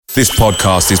This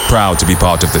podcast is proud to be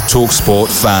part of the TalkSport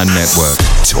Fan Network.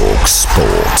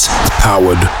 TalkSport.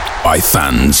 Powered by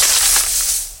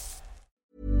fans.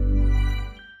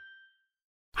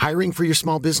 Hiring for your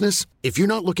small business? If you're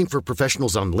not looking for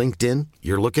professionals on LinkedIn,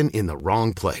 you're looking in the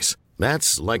wrong place.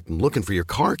 That's like looking for your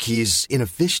car keys in a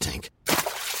fish tank.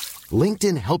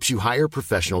 LinkedIn helps you hire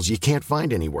professionals you can't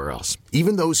find anywhere else,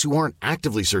 even those who aren't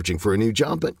actively searching for a new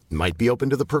job but might be open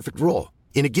to the perfect role.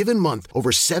 In a given month,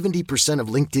 over 70% of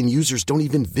LinkedIn users don't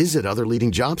even visit other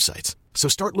leading job sites. So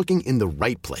start looking in the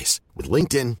right place. With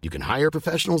LinkedIn, you can hire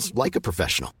professionals like a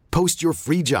professional. Post your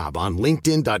free job on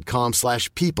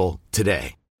linkedin.com/people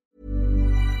today.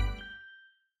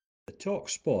 The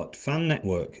TalkSport Fan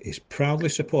Network is proudly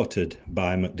supported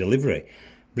by McDelivery,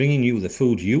 bringing you the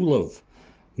food you love.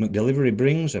 McDelivery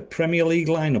brings a Premier League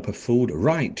lineup of food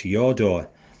right to your door.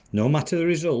 No matter the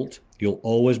result, you'll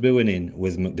always be winning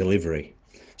with McDelivery.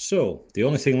 So, the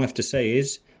only thing left to say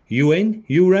is, you in,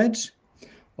 you Reds?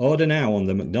 Order now on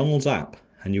the McDonald's app,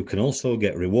 and you can also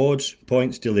get rewards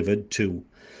points delivered too.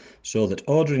 So that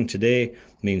ordering today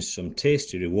means some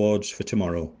tasty rewards for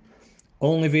tomorrow.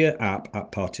 Only via app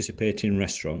at participating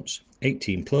restaurants.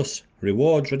 18 plus,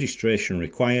 rewards registration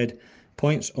required,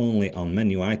 points only on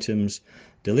menu items,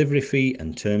 delivery fee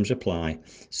and terms apply.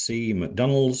 See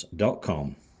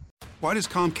mcdonalds.com. Why does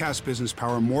Comcast Business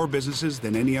power more businesses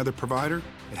than any other provider?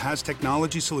 It has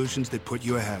technology solutions that put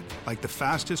you ahead, like the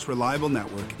fastest, reliable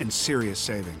network and serious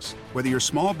savings. Whether your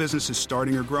small business is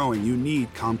starting or growing, you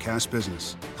need Comcast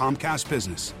Business. Comcast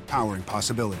Business, powering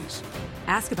possibilities.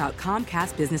 Ask about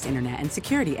Comcast Business Internet and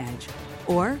Security Edge,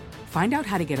 or find out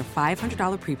how to get a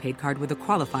 $500 prepaid card with a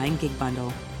qualifying gig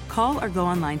bundle. Call or go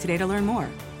online today to learn more.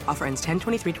 Offer ends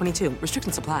 10/23/22.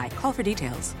 Restrictions apply. Call for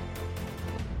details.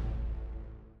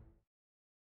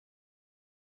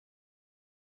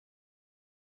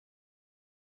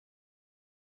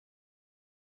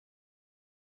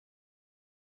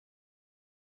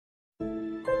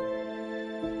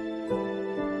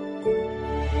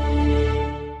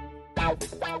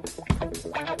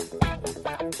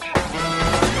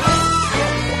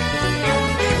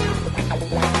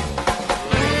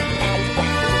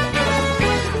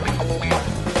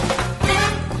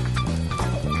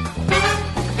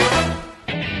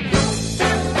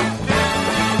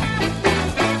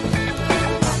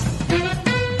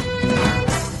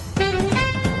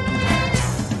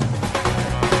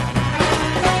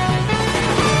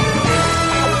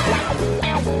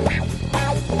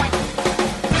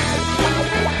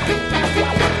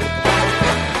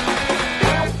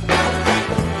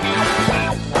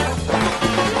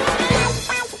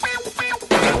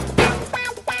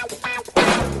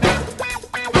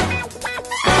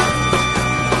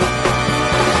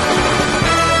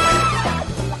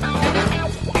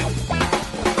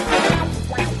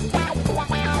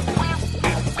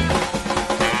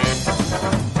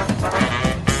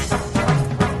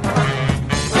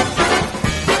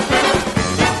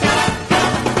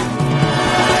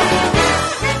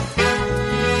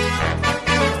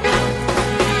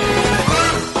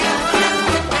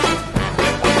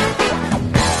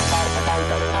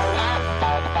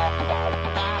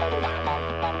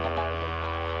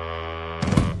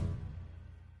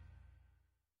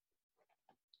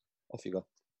 Off you go.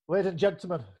 Ladies and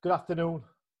gentlemen, good afternoon,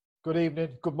 good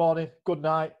evening, good morning, good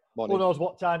night. Morning. Who knows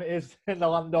what time it is in the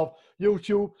land of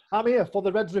YouTube. I'm here for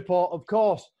the Reds Report, of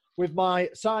course, with my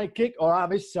sidekick, or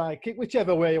I'm his sidekick,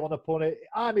 whichever way you want to put it.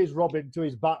 I'm his Robin to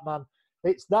his Batman.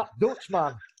 It's that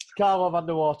Dutchman, Carlo van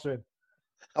der Watering.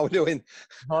 How are we doing?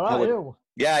 All right, you?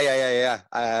 Yeah.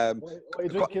 What are you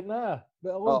drinking there?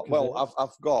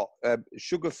 I've got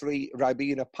sugar-free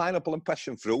Ribena, pineapple and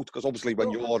passion fruit, because obviously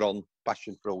when you're on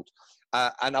passion fruit.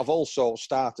 And I've also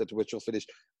started, which will finish,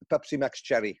 the Pepsi Max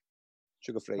Cherry,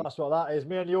 sugar-free. That's what that is.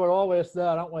 Me and you are always there,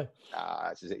 aren't we?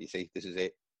 This is it, you see. This is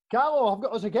it. Carlo, I've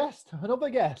got us a guest, another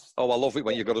guest. Oh, I love it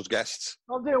when you got us guests.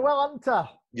 I'm doing well, aren't I?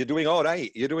 You're doing all right.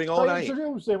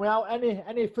 Introduce him without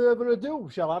any further ado,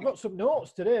 shall I? I've got some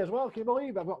notes today as well. Can you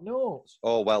believe I've got notes?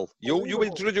 Oh, well, you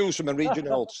introduce them and read your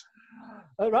notes.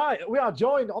 All right, we are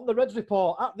joined on the Reds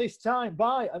Report at this time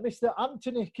by Mr.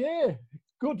 Anthony Kay.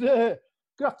 Good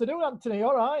afternoon, Anthony.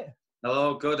 All right.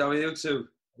 Hello, good. How are you two?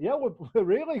 Yeah, we're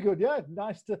really good. Yeah,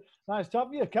 nice to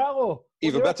have you, Carlo.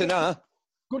 Even better now.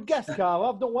 Good guess,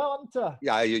 Carlo. I've done well, haven't I?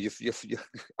 Yeah,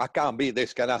 I can't beat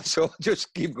this, can I? So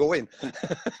just keep going.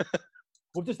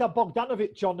 We've just had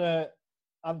Bogdanovic on,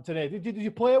 Anthony. Did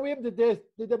you play with him?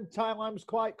 Did them timelines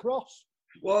quite cross?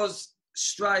 Was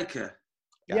striker.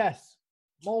 Yeah. Yes.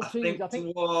 Maltese, I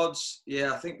think towards,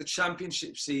 I think the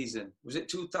championship season. Was it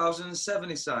 2007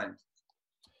 he signed?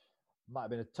 Might have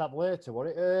been a tad later,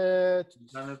 was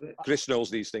it? Chris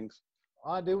knows these things.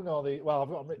 I do know well, I've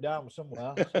got them written down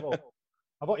somewhere. So,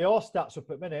 I've got your stats up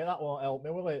at minute. That won't help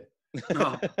me, will it?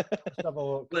 No. Let's have a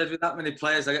look. Played with that many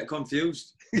players, I get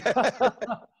confused.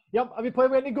 Yeah, have you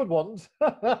played with any good ones?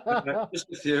 Just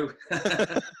a few.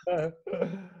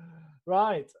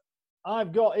 Right.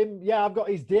 I've got him. Yeah, I've got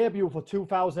his debut for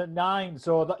 2009.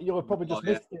 So that you'll have probably just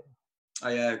missed him.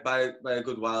 Yeah, by a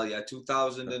good while. Yeah,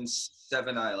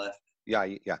 2007 I left. Yeah.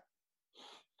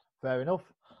 Fair enough.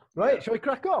 Right, Yeah. shall we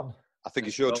crack on? I think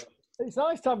you should. It's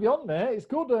nice to have you on, mate. It's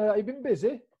good. You've been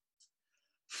busy.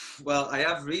 Well, I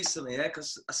have recently,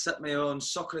 because I set my own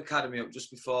soccer academy up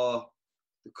just before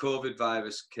the COVID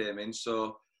virus came in.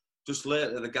 So just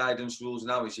lately, the guidance rules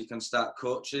now is you can start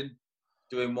coaching,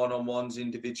 doing one-on-ones,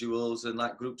 individuals, and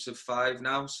like groups of 5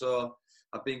 now. So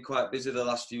I've been quite busy the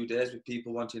last few days with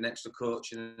people wanting extra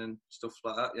coaching and stuff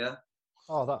like that. Yeah.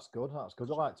 Oh, that's good. That's good.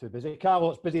 I like to be busy.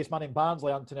 Carlo's busiest man in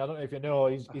Barnsley, Anthony. I don't know if you know.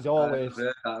 He's always. I've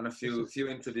heard that on a few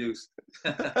interviews.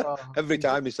 Every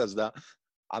time he says that.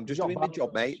 I'm just doing my bad.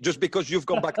 job, mate. Just because you've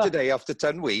gone back today after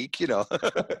 10 weeks, you know.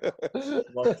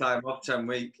 Long time off, 10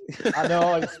 weeks. I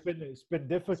know it's been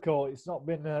difficult. It's not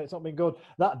been good.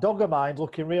 That dog of mine's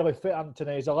looking really fit,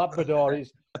 Anthony. He's a Labrador.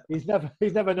 He's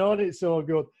never known it so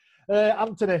good.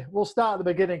 Anthony, we'll start at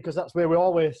the beginning because that's where we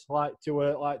always like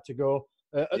to go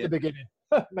at the beginning.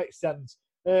 Makes sense.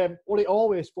 Was it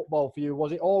always football for you?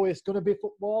 Was it always going to be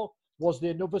football? Was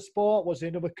there another sport? Was there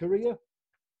another career?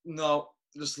 No,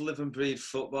 just live and breathe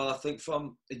football. I think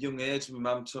from a young age, my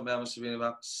mum told me I must have been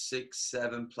about 6,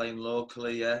 7 playing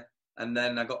locally, yeah. And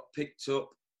then I got picked up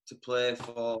to play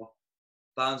for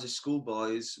Barnsley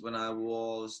schoolboys when I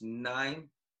was 9.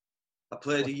 I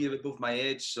played a year above my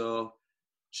age, so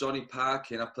Johnny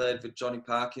Parkin, I played for Johnny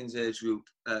Parkin's age group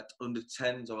at under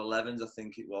 10s or 11s, I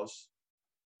think it was.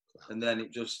 And then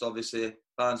it just, obviously,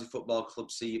 Barnsley Football Club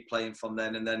see you playing from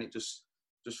then, and then it just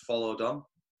followed on.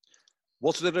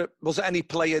 Was there any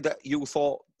player that you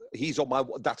thought,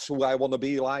 that's who I want to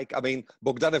be like? I mean,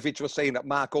 Bogdanovic was saying that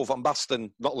Marco van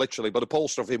Basten, not literally, but a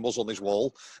poster of him was on his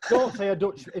wall. Don't say a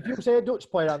Dutch. If you say a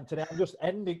Dutch player, Anthony, I'm just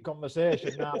ending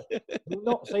conversation now. Do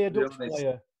not say a Dutch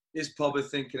player. He's probably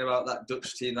thinking about that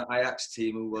Dutch team, that Ajax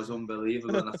team, who was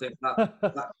unbelievable. And I think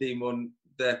that team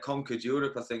they conquered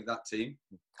Europe, I think, that team.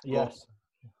 Yes.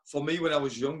 But for me, when I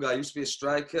was younger, I used to be a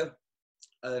striker.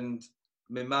 And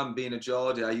my mum, being a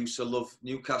Geordie, I used to love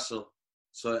Newcastle.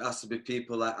 So it has to be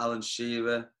people like Alan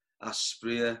Shearer,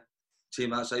 Asprey,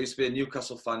 team outside. I used to be a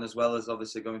Newcastle fan as well as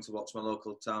obviously going to watch my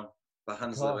local town,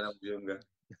 Barnsley, when I was younger.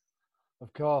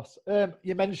 Of course.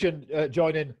 You mentioned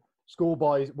joining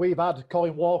schoolboys. We've had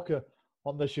Colin Walker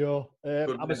on the show.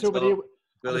 I'm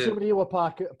assuming you were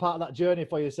part of that journey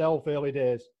for yourself early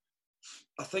days.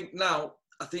 I think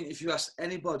if you ask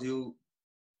anybody who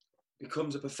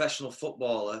becomes a professional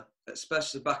footballer,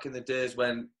 especially back in the days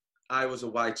when I was a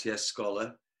YTS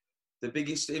scholar, the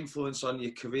biggest influence on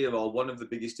your career, or one of the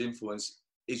biggest influence,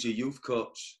 is your youth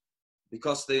coach,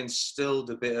 because they instilled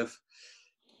a bit of,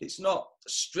 it's not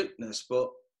strictness, but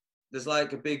there's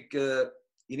like a big,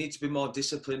 you need to be more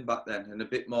disciplined back then and a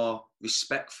bit more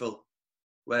respectful,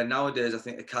 where nowadays I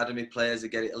think academy players, they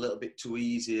get it a little bit too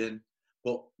easy,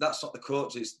 but that's not the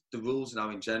coach, it's the rules now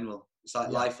in general. It's like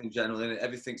life in general, and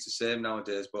everything's the same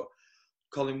nowadays. But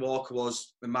Colin Walker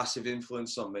was a massive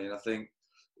influence on me, and I think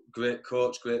great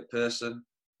coach, great person.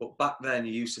 But back then,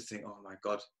 you used to think, oh my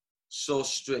God, so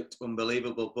strict,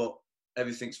 unbelievable, but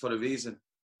everything's for a reason.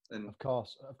 And Of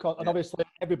course. And obviously,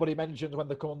 everybody mentions when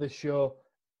they come on this show,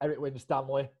 Eric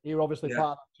Winstanley. You're obviously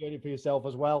part of that journey for yourself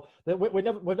as well. We've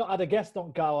not had a guest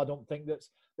on Carl, I don't think,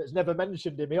 that's never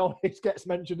mentioned him. He always gets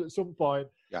mentioned at some point.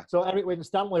 Yeah. So Eric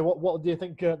Winstanley, what do you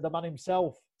think of the man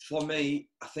himself? For me,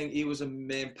 I think he was a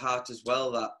main part as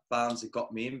well that Barnsley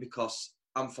got me in, because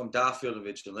I'm from Darfield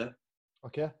originally.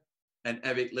 Okay. And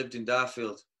Eric lived in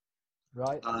Darfield.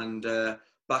 Right. And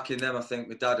back in them, I think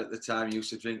my dad at the time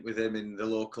used to drink with him in the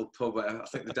local pub, I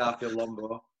think the Darfield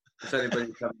Longbow, if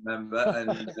anybody can remember.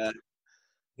 And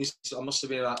I must have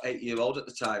been about 8-year-old at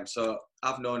the time. So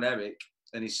I've known Eric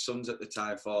and his sons at the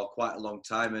time for quite a long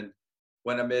time. And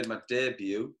when I made my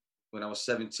debut, when I was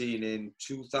 17 in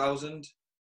 2000,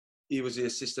 he was the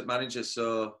assistant manager.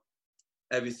 So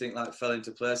everything fell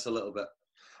into place a little bit.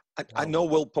 I know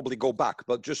we'll probably go back,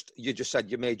 but you just said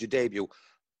you made your debut.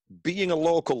 Being a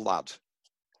local lad,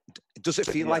 does it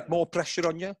feel like more pressure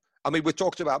on you? I mean, we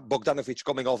talked about Bogdanovic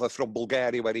coming over from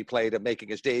Bulgaria where he played and making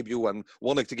his debut and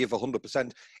wanting to give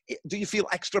 100%. Do you feel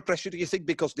extra pressure, do you think,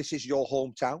 because this is your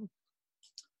hometown?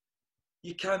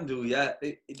 You can do, yeah.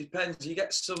 It depends. You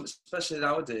get some, especially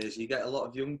nowadays, you get a lot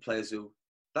of young players who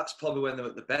that's probably when they're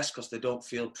at the best because they don't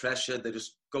feel pressure. They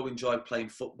just go enjoy playing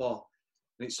football.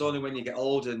 And it's only when you get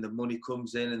older and the money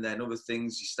comes in and then other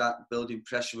things, you start building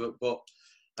pressure up. But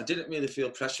I didn't really feel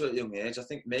pressure at a young age. I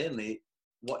think mainly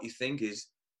what you think is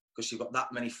because you've got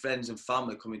that many friends and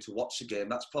family coming to watch the game,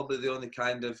 that's probably the only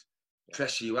kind of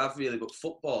pressure you have really. But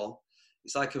football,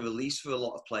 it's like a release for a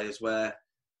lot of players where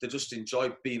they just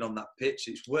enjoy being on that pitch.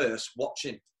 It's worse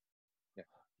watching.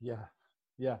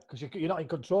 Yeah, because you're not in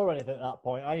control or anything at that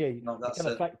point, are you? No, you can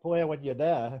affect play when you're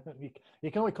there. You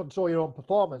can only control your own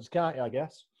performance, can't you, I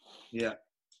guess? Yeah.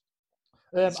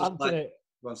 Anthony,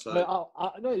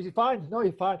 no, you're fine. No,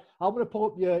 you're fine. I'm going to pull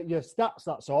up your stats,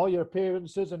 that's all, your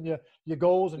appearances and your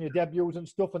goals and your debuts and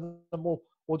stuff, and then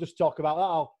we'll just talk about that.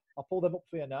 I'll pull them up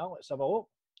for you now. Let's have a look.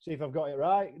 See if I've got it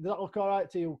right. Does that look all right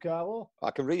to you, Carlo?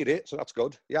 I can read it, so that's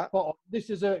good. Yeah. But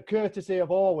this is a courtesy of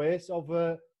always of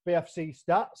BFC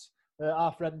Stats.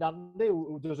 Our friend Andy,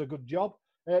 who does a good job.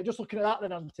 Just looking at that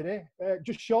then, Anthony,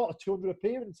 just short of 200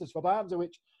 appearances for Barnsley,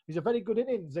 which is a very good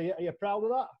innings. Are you proud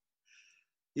of that?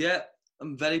 Yeah,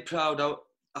 I'm very proud.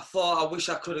 I wish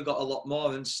I could have got a lot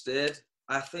more and stayed.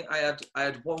 I think I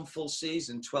had one full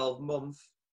season, 12 months,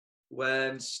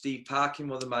 when Steve Parkin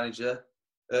was the manager.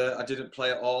 I didn't play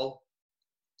at all.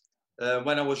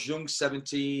 When I was young,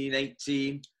 17,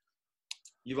 18,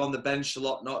 you're on the bench a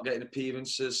lot, not getting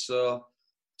appearances, so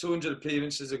 200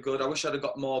 appearances are good. I wish I'd have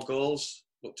got more goals,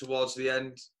 but towards the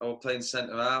end, I was playing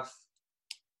centre-half.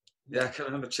 Yeah, I can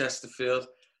remember Chesterfield.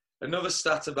 Another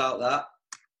stat about that,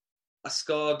 I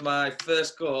scored my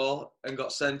first goal and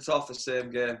got sent off the same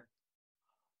game.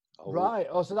 Right.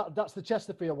 Oh, so that's the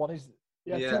Chesterfield one.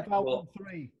 2003. Well,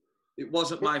 it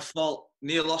wasn't my fault.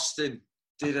 Neil Austin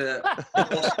did a...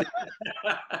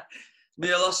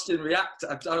 Neil Austin reacted.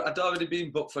 I'd already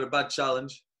been booked for a bad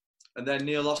challenge. And then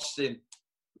Neil Austin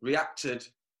reacted,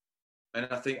 and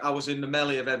I think I was in the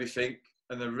melee of everything,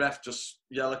 and the ref just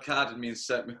yellow carded me and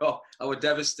sent me off. I was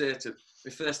devastated.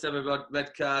 My first ever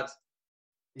red card.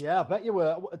 Yeah, I bet you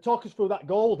were. Talk us through that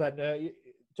goal then.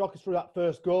 Talk us through that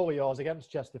first goal of yours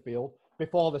against Chesterfield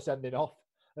before the sending off.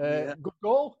 Good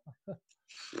goal?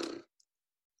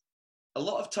 A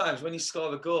lot of times when you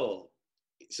score a goal,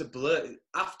 it's a blur.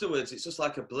 Afterwards, it's just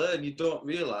like a blur, and you don't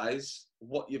realise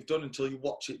what you've done until you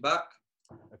watch it back.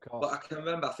 But I can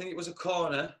remember, I think it was a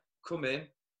corner, come in,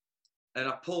 and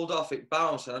I pulled off, it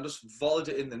bounced, and I just volleyed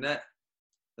it in the net,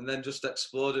 and then just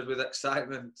exploded with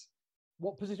excitement.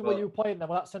 What position were you playing then?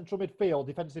 Was that central midfield,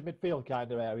 defensive midfield kind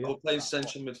of area? I was playing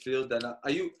central midfield then.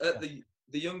 At the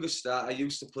younger start, I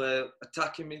used to play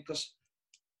attacking mid, because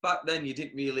back then you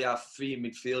didn't really have free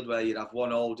midfield where you'd have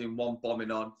one holding, one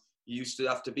bombing on. You used to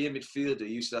have to be a midfielder.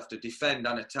 You used to have to defend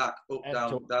and attack, up,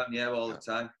 down, all the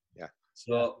time. Yeah.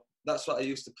 So that's what I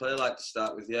used to play like to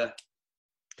start with, yeah.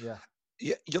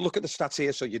 You look at the stats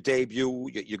here, so your debut,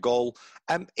 your goal.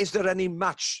 Is there any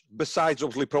match besides,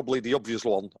 obviously, probably the obvious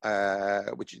one,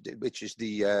 which is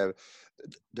the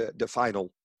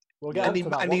final? We'll get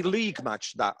any league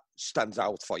match that stands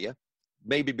out for you?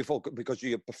 Maybe because of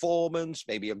your performance,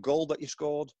 maybe a goal that you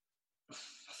scored? I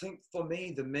think for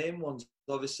me, the main one's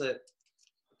obviously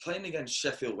playing against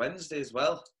Sheffield Wednesday as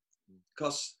well,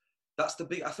 because that's the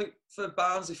big. I think for a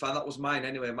Barnsley fan, that was mine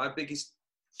anyway. My biggest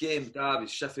game derby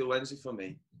is Sheffield Wednesday for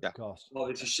me. Yeah, of course. Well,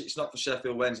 it's not for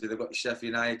Sheffield Wednesday. They've got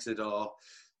Sheffield United or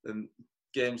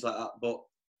games like that. But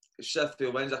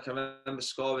Sheffield Wednesday, I can remember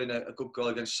scoring a good goal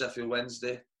against Sheffield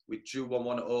Wednesday. We drew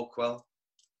 1-1 at Oakwell.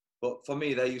 But for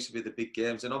me, they used to be the big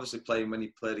games. And obviously playing when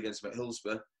you played against them at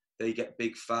Hillsborough, they get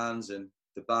big fans, and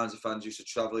the Barnsley fans used to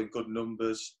travel in good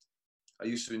numbers. I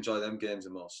used to enjoy them games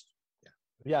the most.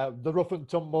 Yeah, the rough and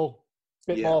tumble,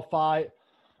 bit more fight.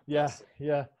 Yeah.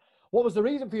 What was the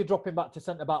reason for you dropping back to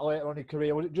centre-back later on in your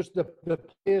career? Was it just the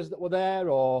players that were there,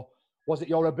 or was it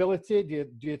your ability? Do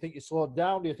you think you slowed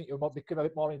down? Do you think you might become a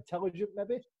bit more intelligent,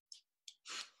 maybe?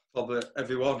 Probably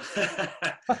everyone.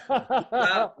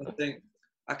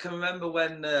 I can remember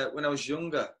when I was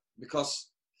younger, because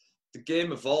the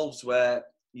game evolves where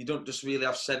you don't just really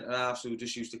have centre-halves who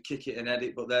just used to kick it and head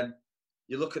it, but then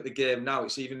you look at the game now,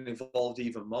 it's even evolved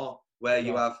even more, where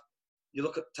you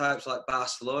look at types like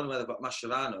Barcelona, where they've got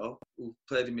Mascherano, who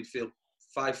played in midfield,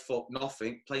 5 foot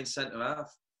nothing, playing centre-half.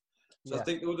 So I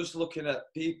think they were just looking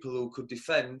at people who could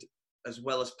defend as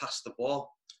well as pass the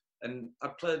ball. And I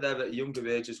played there at a younger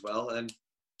age as well, and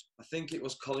I think it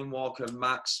was Colin Walker and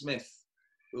Mark Smith,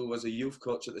 who was a youth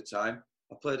coach at the time.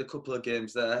 I played a couple of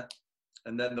games there,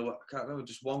 and then I can't remember,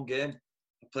 just one game.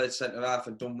 I played centre-half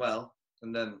and done well,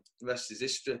 and then the rest is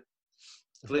history.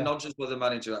 Flynn Hodges was the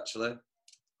manager, actually,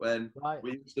 when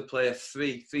we used to play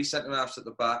three centre-halves at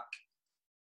the back.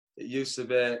 It used to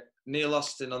be Neil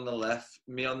Austin on the left,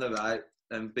 me on the right,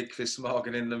 and Big Chris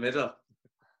Morgan in the middle.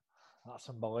 That's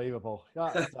unbelievable.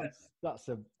 That's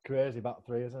a crazy back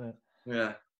three, isn't it?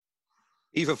 Yeah.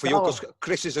 Even for you, because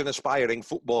Chris is an aspiring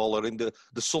footballer in the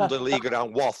Sunday League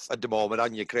around Wath at the moment,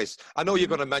 aren't you, Chris? I know you're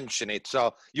going to mention it,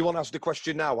 so you want to ask the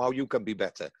question now, how you can be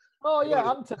better? Oh, yeah,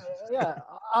 Anthony. Yeah,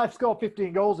 I've scored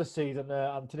 15 goals this season,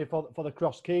 Anthony, for the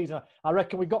Cross Keys. I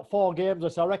reckon we got 4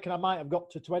 games, so I reckon I might have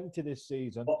got to 20 this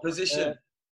season. What position?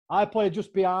 I play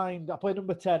just behind. I play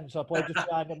number 10, so I play just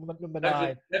behind number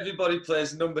 9. Everybody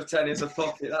plays number 10 in the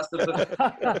pocket. That's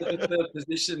the third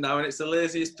position now, and it's the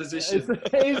laziest position.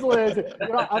 It is lazy.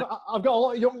 I've got a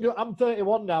lot of younger. I'm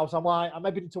 31 now, so I'm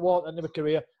heading towards the end of my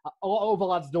career. A lot of other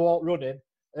lads do all running.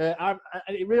 And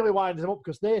it really winds them up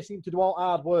because they seem to do all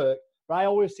hard work. But I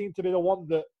always seem to be the one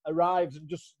that arrives and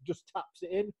just taps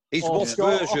it in. He's Watt's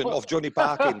version of Johnny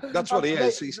Parkin. That's what he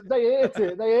is. They hate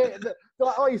it. They're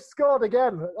like, oh, he scored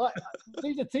again. Like,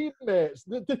 these are teammates.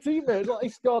 The teammates, like, he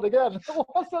scored again.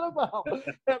 What's that about?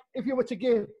 If you were to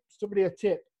give somebody a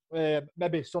tip,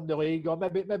 maybe Sunday League or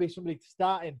maybe somebody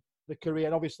starting the career,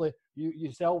 and obviously you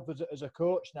yourself as a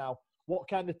coach now, what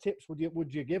kind of tips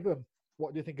would you give them?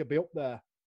 What do you think would be up there?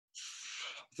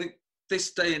 I think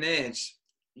this day and age,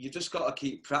 you've just got to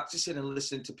keep practicing and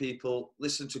listening to people,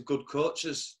 listen to good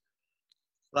coaches.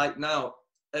 Like now,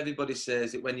 everybody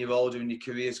says that when you're older and your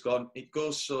career's gone, it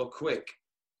goes so quick.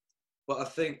 But I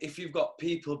think if you've got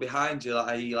people behind you,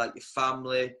 like your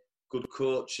family, good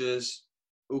coaches,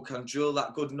 who can drill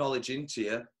that good knowledge into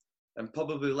you and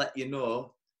probably let you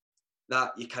know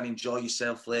that you can enjoy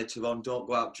yourself later on. Don't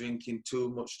go out drinking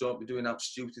too much. Don't be doing out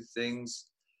stupid things.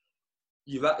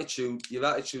 Your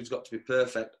attitude's got to be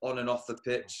perfect on and off the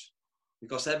pitch,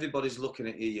 because everybody's looking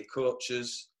at you, your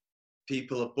coaches,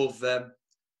 people above them.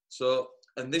 So,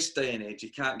 in this day and age, you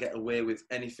can't get away with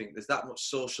anything. There's that much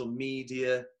social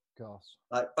media. Of course.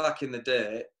 Like back in the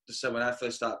day, just say when I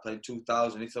first started playing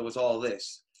 2000, if there was all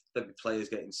this, there'd be players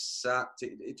getting sacked.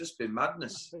 It'd just be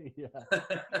madness.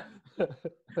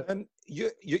 And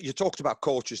you talked about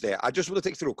coaches there. I just want to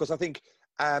take through, because I think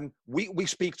we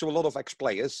speak to a lot of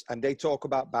ex-players, and they talk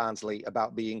about Barnsley,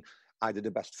 about being either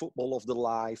the best football of their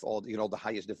life or, the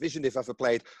highest division they've ever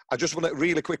played. I just want to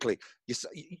really quickly,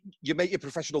 you make your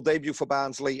professional debut for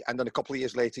Barnsley, and then a couple of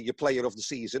years later, you're player of the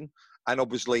season, and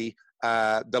obviously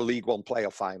the League One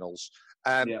playoff finals.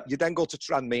 You then go to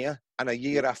Tranmere, and a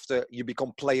year after, you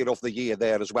become player of the year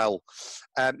there as well.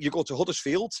 You go to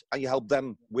Huddersfield, and you help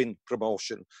them win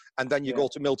promotion. And then you go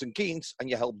to Milton Keynes, and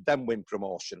you help them win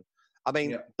promotion. I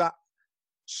mean, that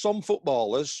some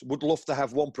footballers would love to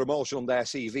have one promotion on their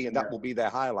CV, and that will be their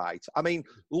highlight. I mean,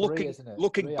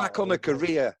 looking back on a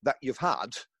career that you've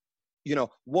had,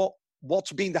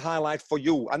 what's been the highlight for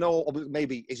you? I know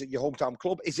maybe, is it your hometown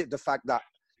club? Is it the fact that,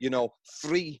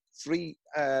 three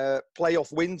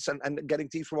playoff wins and getting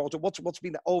teams promoted? What's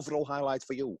been the overall highlight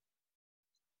for you?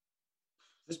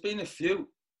 There's been a few.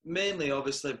 Mainly,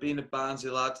 obviously, being a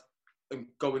Barnsley lad and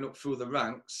going up through the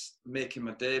ranks, making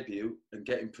my debut and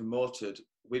getting promoted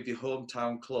with your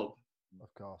hometown club.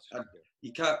 Of course. And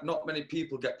not many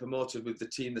people get promoted with the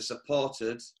team they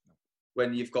supported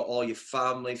when you've got all your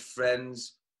family,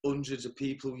 friends, hundreds of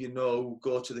people who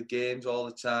go to the games all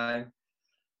the time.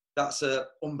 That's an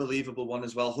unbelievable one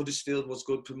as well. Huddersfield was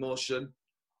good promotion.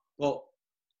 But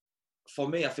for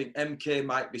me, I think MK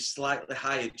might be slightly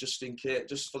higher just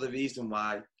for the reason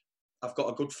why I've got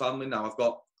a good family now. I've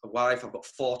got a wife, I've got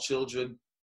 4 children.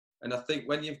 And I think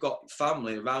when you've got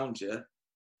family around you,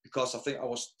 because I think I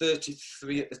was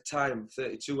 33 at the time,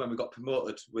 32 when we got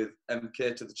promoted with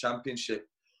MK to the Championship.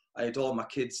 I had all my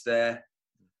kids there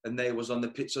and they was on the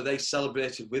pitch, so they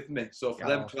celebrated with me. So for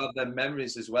them to have their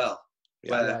memories as well.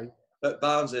 At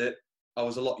Barnsley, I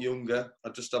was a lot younger. I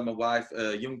just had my wife,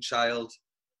 a young child.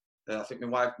 I think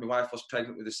my wife was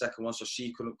pregnant with the second one, so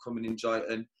she couldn't come and enjoy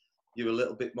it. And you're a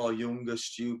little bit more younger,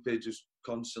 stupid, just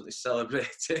constantly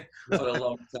celebrating for a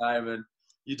long time. And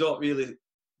you don't really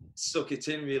suck it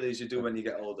in really as you do when you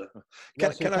get older.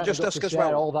 Can I just ask as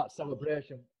well? All that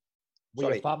celebration with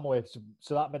your family,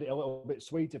 so that made it a little bit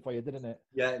sweeter for you, didn't it?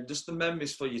 Yeah, and just the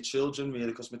memories for your children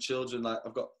really, because my children, like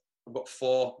I've got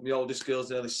 4. My oldest girl's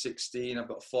nearly 16. I've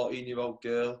got a 14-year-old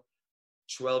girl,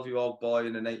 12-year-old boy,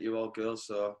 and an 8-year-old girl.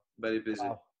 So very busy.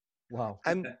 Wow.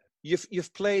 And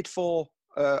you've played for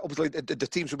obviously the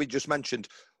teams that we just mentioned.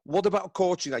 What about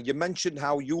coaching? You mentioned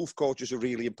how youth coaches are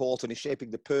really important in shaping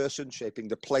the person, shaping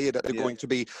the player that they're going to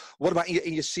be. What about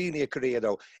in your senior career,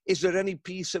 though? Is there any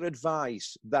piece of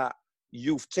advice that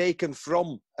you've taken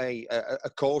from a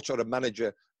coach or a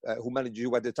manager who managed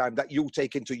you at the time that you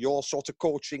take into your sort of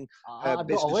coaching I've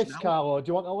got a list, now? Carlo. Do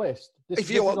you want a list? If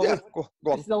you want, yeah, go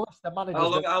on. This is a list of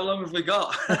managers. How long have we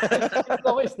got? This is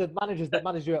a list of managers that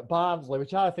manage you at Barnsley,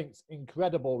 which I think is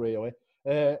incredible, really.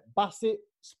 Bassett,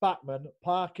 Spackman,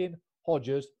 Parkin,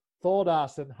 Hodges,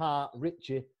 Thordarson, Hart,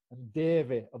 Ritchie, and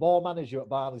Davey have all managed you at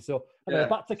Barnsley. So, anyway,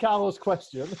 back to Carlo's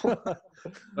question.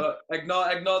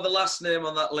 Ignore the last name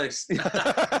on that list.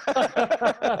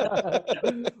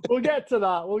 We'll get to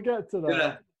that.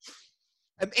 Yeah.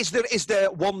 Is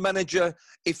there one manager,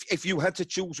 if you had to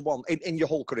choose one in your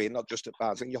whole career, not just at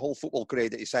Barnsley, in your whole football career,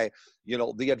 that you say, you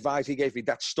know, the advice he gave me,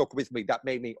 that stuck with me, that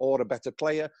made me or a better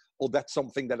player, or that's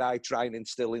something that I try and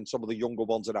instill in some of the younger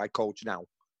ones that I coach now?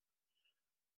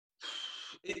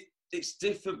 It's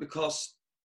different because,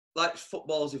 like,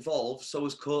 football's evolved, so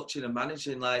has coaching and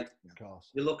managing. Like,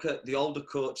 you look at the older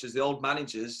coaches, the old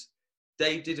managers,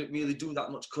 they didn't really do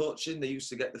that much coaching. They used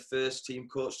to get the first team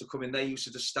coach to come in. They used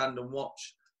to just stand and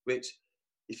watch, which,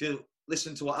 if you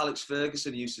listen to what Alex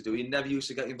Ferguson used to do, he never used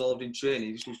to get involved in training.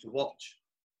 He just used to watch.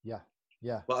 Yeah.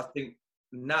 But I think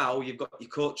now you've got your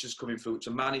coaches coming through, which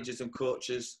are managers and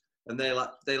coaches, and they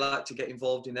like to get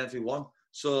involved in everyone.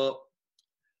 So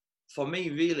for me,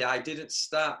 really, I didn't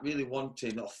start really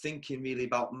wanting or thinking really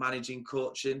about managing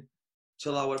coaching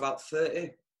till I was about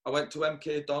 30. I went to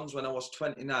MK Dons when I was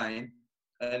 29.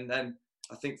 And then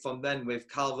I think from then with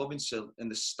Carl Robinson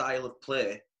and the style of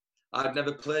play, I'd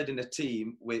never played in a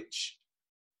team which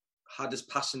had us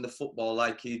passing the football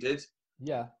like he did.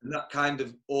 Yeah. And that kind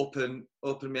of opened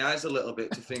my eyes a little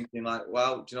bit to thinking like,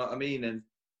 wow, do you know what I mean? And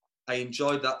I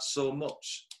enjoyed that so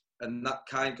much. And that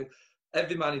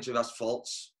every manager has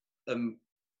faults and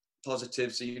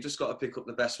positives, so you just got to pick up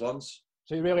the best ones.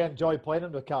 So you really enjoyed playing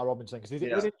under Carl Robinson because he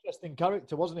was an interesting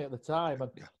character, wasn't he, at the time?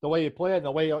 And the way he played and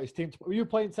the way his team... Were you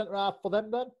playing centre-half for them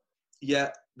then? Yeah,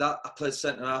 I played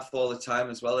centre-half all the time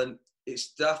as well. And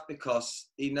it's daft because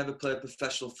he never played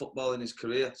professional football in his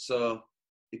career. So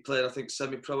he played, I think,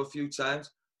 semi-pro a few times.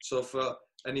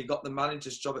 And he got the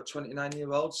manager's job at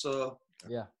 29-year-old. So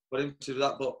for him to do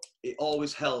that. But it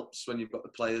always helps when you've got the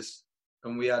players.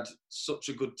 And we had such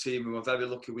a good team. We were very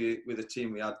lucky with the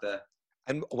team we had there.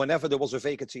 And whenever there was a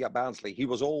vacancy at Barnsley,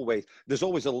 there's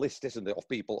always a list, isn't there, of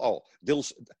people,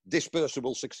 this person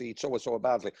will succeed, so-and-so at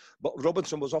Barnsley. But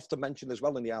Robinson was often mentioned as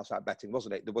well in the outside betting,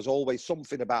 wasn't it? There was always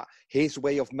something about his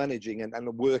way of managing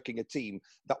and working a team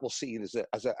that was seen as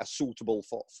a suitable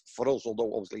for us,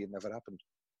 although obviously it never happened.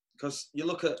 Because you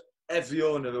look at every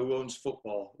owner who owns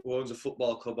football, who owns a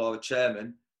football club or a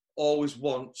chairman, always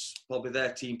wants probably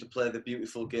their team to play the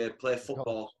beautiful game, play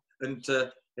football,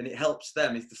 and it helps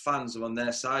them if the fans are on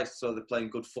their side, so they're playing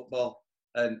good football.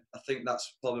 And I think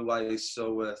that's probably why he's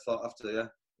so thought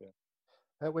after,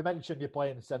 We mentioned you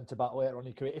playing centre-back later on in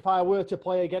your career. If I were to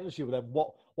play against you, then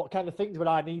what kind of things would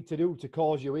I need to do to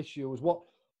cause you issues? What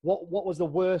was the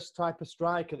worst type of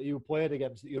striker that you played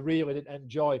against that you really didn't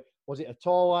enjoy? Was it a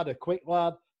tall lad, a quick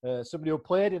lad, somebody who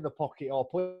played in the pocket or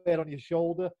played on your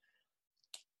shoulder?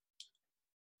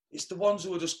 It's the ones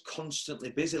who are just constantly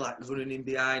busy, like running in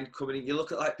behind, coming in. You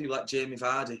look at like people like Jamie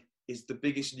Vardy, he's the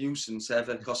biggest nuisance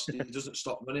ever because he doesn't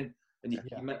stop running. And you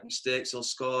make mistakes, he'll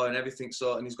score and everything,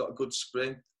 and he's got a good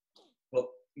spring. But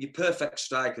your perfect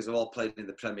strikers have all played in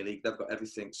the Premier League. They've got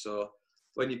everything. So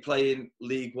when you play in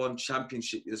League One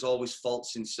Championship, there's always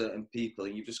faults in certain people,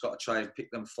 and you've just got to try and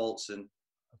pick them faults and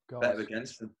better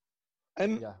against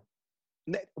them.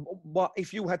 What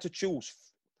if you had to choose?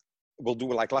 We'll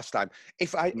do it like last time.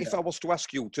 If I was to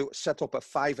ask you to set up a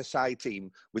five-a-side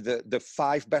team with the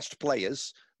five best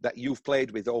players that you've played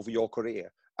with over your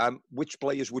career, which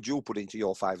players would you put into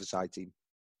your five-a-side team?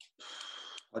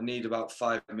 I need about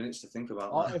 5 minutes to think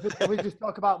about that. If we just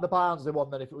talk about the Barnsley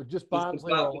one, then if it was just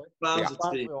Barnsley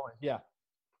Barnsley team.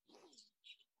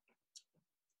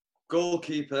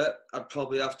 Goalkeeper, I'd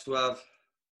probably have to have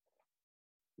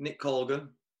Nick Colgan.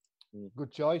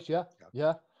 Good choice,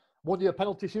 yeah. Won you a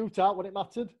penalty shootout when it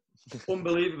mattered?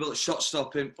 Unbelievable at shot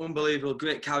stopping, unbelievable,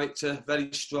 great character, very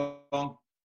strong.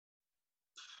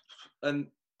 And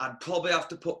I'd probably have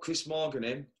to put Chris Morgan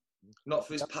in, not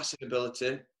for his passing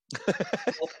ability.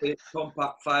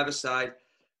 Compact, five-a-side.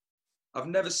 I've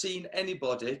never seen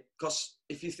anybody, because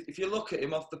if you look at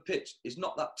him off the pitch, he's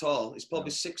not that tall. He's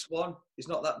probably 6'1". He's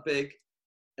not that big,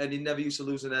 and he never used to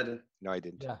lose an header. No, he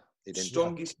didn't. Yeah.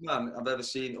 Strongest man I've ever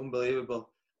seen. Unbelievable.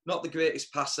 Not the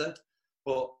greatest passer,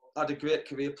 but had a great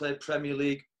career, played Premier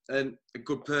League, and a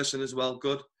good person as well.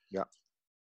 Good. Yeah.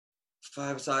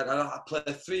 Five-a-side. I play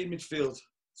 3 midfield,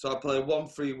 so I play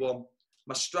 1-3-1.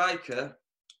 My striker,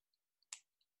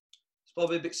 it's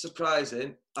probably a bit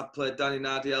surprising. I played Danny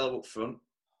Nardiello up front.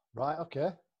 Right,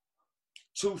 okay.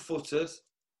 two-footed,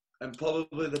 and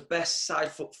probably the best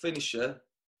side foot finisher,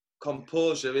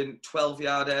 composure in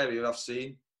 12-yard area I've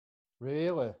seen.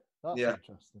 Really? That's Yeah.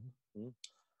 interesting.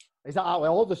 Is that out of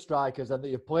all the strikers then that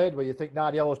you've played with? You think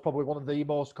Nardiello is probably one of the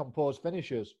most composed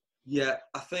finishers? Yeah,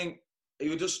 I think he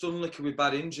was just unlucky with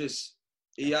bad injuries.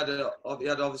 He had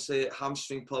obviously a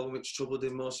hamstring problem which troubled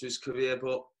him most of his career,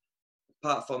 but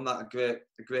apart from that,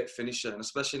 a great finisher, and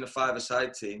especially in a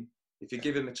five-a-side team, if you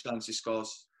give him a chance, he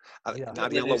scores.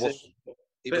 Nardiello was...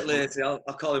 A bit lazy. I'll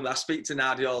call him. I speak to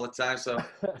Nardi all the time, so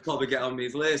he'll probably get on me.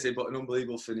 He's lazy, but an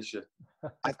unbelievable finisher.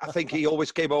 I think he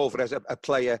always came over as a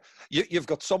player. You've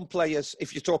got some players,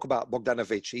 if you talk about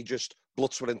Bogdanovic, he just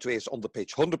blood, sweat and tears on the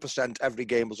pitch. 100% every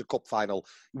game was a cup final.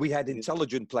 We had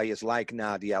intelligent players like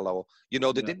Nardiello. You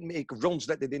know, they didn't make runs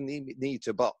that they didn't need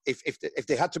to, but if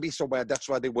they had to be somewhere, that's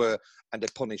where they were, and they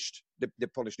punished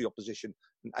the opposition.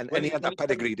 And he had that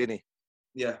pedigree, didn't he?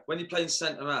 Yeah, when you're playing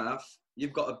centre-half,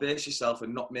 you've got to base yourself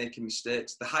and not making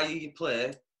mistakes. The higher you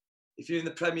play, if you're in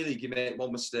the Premier League, you make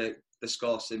one mistake, the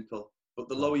score's simple. But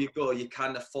the lower you go, you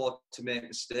can afford to make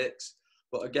mistakes.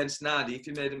 But against Nardi, if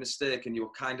you made a mistake and you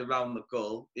were kind of round the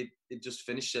goal, it just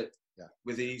finish it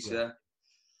with ease, yeah.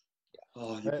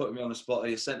 Oh, you're putting me on the spot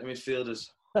here. Centre midfielders.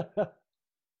 I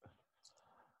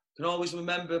can always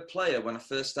remember a player when I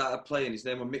first started playing. His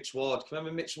name was Mitch Ward. Can you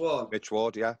remember Mitch Ward? Mitch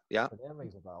Ward, yeah. The name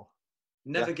rings a bell.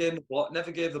 Never gave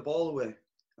the ball away.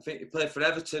 I think he played for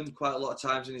Everton quite a lot of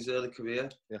times in his early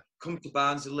career. Yeah. Come to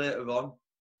Barnsley later on,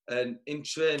 and in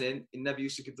training, he never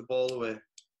used to give the ball away.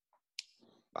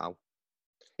 Wow.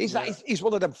 He's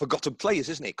one of them forgotten players,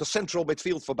 isn't he? Because central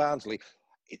midfield for Barnsley,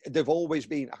 they've always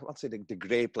been, I won't say the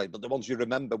great players, but the ones you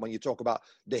remember when you talk about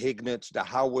the Hignets, the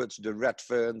Howards, the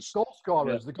Redferns. Goal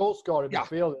scorers, the goal scorer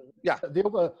midfield. Yeah. The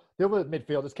other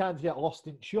midfielders kind of get lost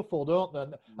in shuffle, don't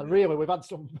they? And really, we've had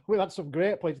some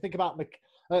great players. Think about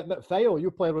McPhail. You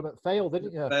played with McPhail,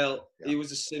 didn't you? McPhail, he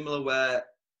was a similar where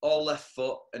all left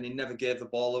foot and he never gave the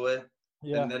ball away.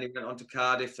 Yeah. And then he went on to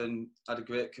Cardiff and had a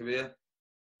great career.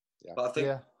 Yeah. But I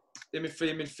think in my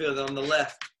free midfielder on the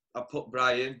left, I put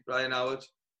Brian Howard.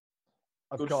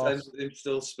 Good friends with him,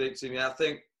 still speak to him. Yeah, I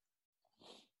think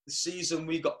the season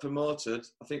we got promoted,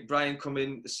 I think Brian come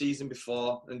in the season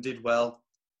before and did well.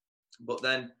 But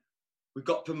then we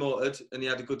got promoted and he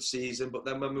had a good season. But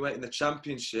then when we went in the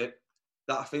Championship,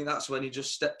 I think that's when he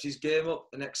just stepped his game up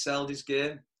and excelled his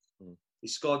game. He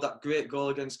scored that great goal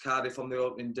against Cardiff on the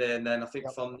opening day, and then I think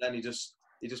from then he just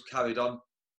carried on.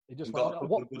 He just got a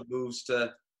couple of good moves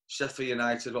to Sheffield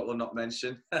United, what we'll not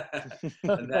mention,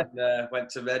 and then went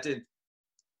to Reading.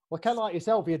 Well, kind of like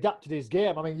yourself, he adapted his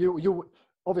game. I mean, you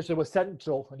obviously were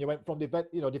central, and you went from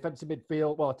defensive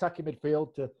midfield, attacking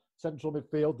midfield to central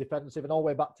midfield, defensive, and all the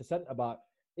way back to centre back.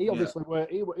 He obviously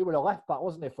he were a left back,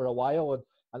 wasn't he, for a while,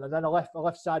 and then a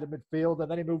left side of midfield,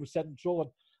 and then he moved central. And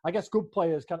I guess good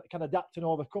players can adapt and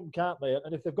overcome, can't they?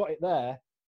 And if they've got it there,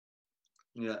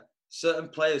 certain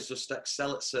players just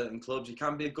excel at certain clubs. You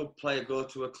can be a good player, go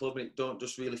to a club and it don't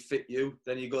just really fit you.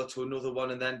 Then you go to another one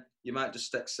and then you might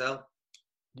just excel.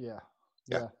 Yeah.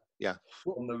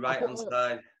 On the right-hand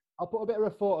side. I'll put a bit of a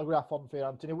photograph on for you,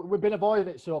 Anthony. We've been avoiding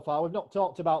it so far. We've not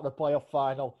talked about the playoff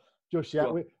final just yet.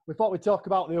 Sure. We thought we'd talk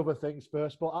about the other things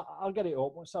first, but I'll get it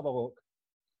up. Let's have a look.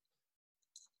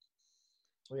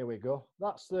 Here we go.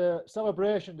 That's the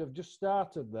celebration they've just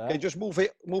started there. Can you just move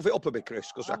it up a bit,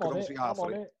 Chris? Because I can only see half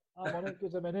of it. I'm on it. Give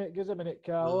us a minute,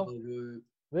 Carlo.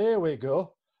 There we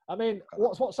go. I mean,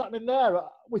 what's happening there?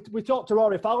 We talked to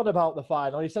Rory Fallon about the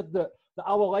final. He said that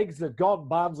our legs are gone.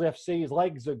 Barnsley FC's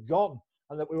legs are gone,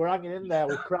 and that we were hanging in there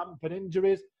with cramp and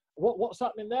injuries. What's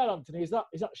happening there, Anthony? Is that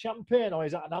champagne, or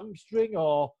is that an hamstring,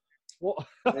 or what?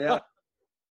 Yeah.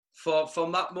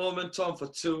 From that moment on, for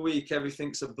 2 weeks,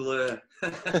 everything's a blur.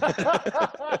 So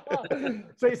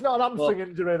it's not an hamstring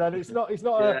injury then. It's not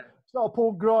a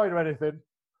pulled groin or anything.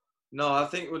 No, I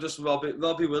think we're just Robbie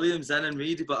Williams then and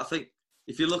Reedy. But I think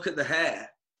if you look at the hair,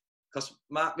 because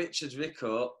Mark Richards,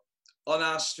 Rico, on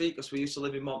our street, because we used to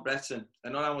live in Montbreton,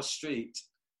 and on our street,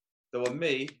 there were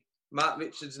me, Mark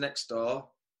Richards next door,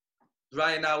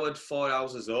 Brian Howard 4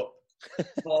 houses up,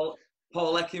 Paul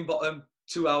Eckingbottom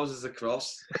 2 houses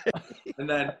across, and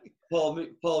then Paul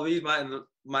Reed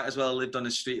might as well have lived on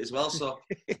the street as well. So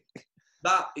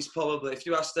that is probably, if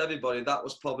you asked everybody, that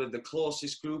was probably the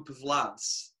closest group of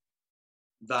lads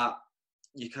that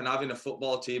you can have in a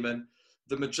football team, and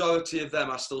the majority of them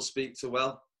I still speak to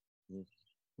well.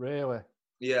 Really?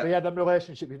 Yeah. So yeah, them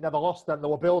relationships you've never lost them. They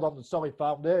were built on solid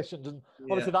foundations, and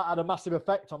obviously that had a massive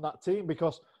effect on that team,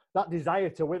 because that desire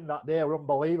to win that day were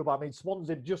unbelievable. I mean,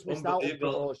 Swansea just missed out on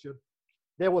promotion.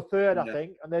 They were third, I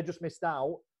think, and they just missed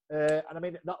out. And I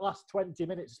mean, that last 20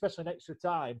 minutes, especially in extra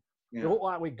time, it looked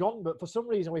like we'd gone, but for some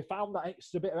reason we found that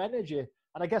extra bit of energy.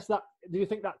 And I guess do you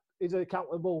think that is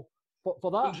accountable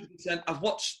for that? 100%. I've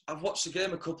watched the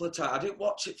game a couple of times. I didn't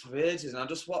watch it for ages, and I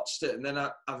just watched it, and then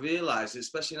I realised,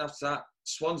 especially after that,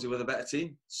 Swansea were the better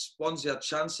team. Swansea had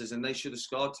chances, and they should have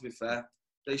scored, to be fair.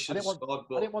 They should have scored.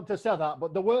 But I didn't want to say that,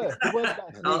 but they were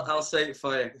better. I'll say it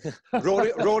for you.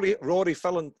 Rory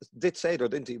Fellon did say though,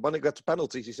 didn't he? When it got to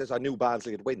penalties, he says, "I knew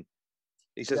Barnsley would win."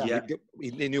 He says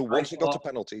he knew once it got to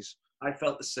penalties. I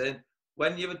felt the same.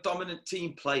 When you're a dominant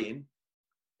team playing,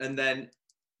 and then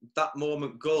that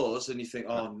moment goes, and you think,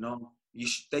 "Oh no!"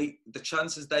 The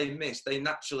chances they miss, they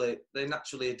naturally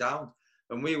are down.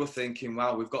 And we were thinking,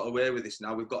 "Wow, we've got away with this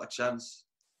now. We've got a chance."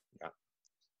 Yeah.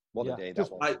 What a day that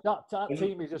was. That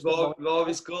team is just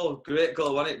Rory's goal, great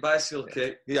goal, wasn't it? Bicycle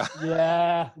kick. Yeah.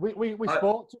 Yeah. We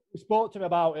spoke to him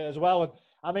about it as well. And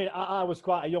I mean, I was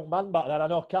quite a young man back then. I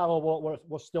know Carol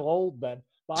was still old then,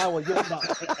 but I was young back.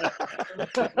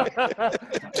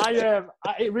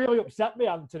 It really upset me,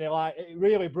 Anthony. Like, it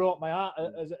really broke my heart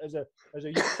as a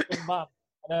young man.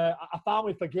 And I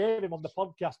finally forgave him on the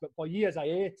podcast, but for years I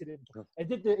hated him. He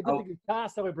did the guitar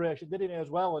celebration, didn't he, as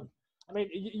well? And I mean,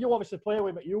 you obviously play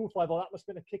with him at youth level. That must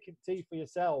have been a kick in teeth for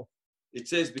yourself.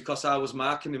 It is, because I was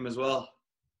marking him as well.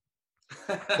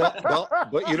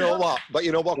 but you know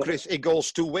what, Chris? It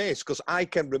goes two ways, because I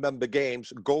can remember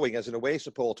games going as an away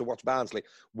supporter to watch Barnsley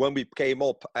when we came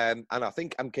up, and I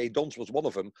think MK Dunce was one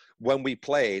of them, when we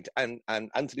played and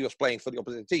Anthony was playing for the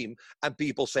opposite team, and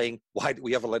people saying, "Why did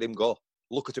we ever let him go?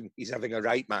 Look at him, he's having a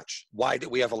right match. Why did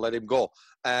we ever let him go?"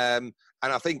 And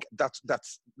I think that's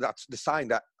the sign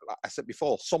that, like I said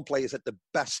before, some players at the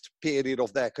best period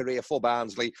of their career for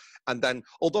Barnsley, and then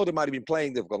although they might have been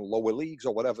playing, they've gone lower leagues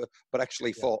or whatever, but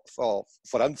actually for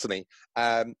Anthony,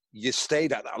 you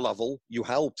stayed at that level, you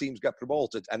help teams get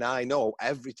promoted. And I know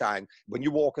every time when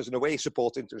you walk as an away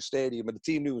supporter into a stadium and the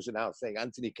team news are now saying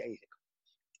Anthony Cahill,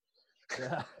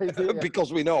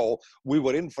 because we know we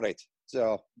were in for it.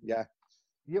 So yeah.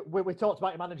 We talked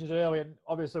about your managers earlier, and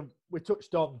obviously we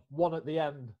touched on one at the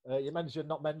end. You mentioned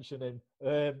not mentioning.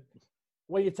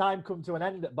 When your time come to an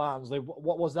end at Barnsley,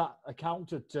 what was that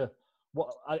accounted to?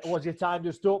 What was your time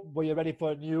just up? Were you ready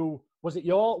for a new? Was it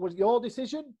your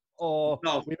decision or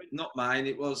no? Not mine.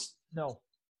 It was no.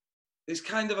 It's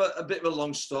kind of a bit of a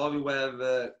long story where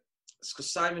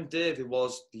because Simon Davey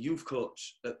was the youth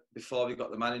coach before he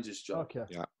got the manager's job. Okay.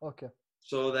 Yeah. Okay.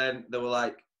 So then they were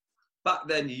like, back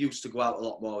then you used to go out a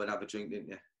lot more and have a drink, didn't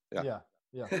you? Yeah.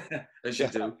 As you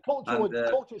do.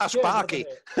 That's Sparky.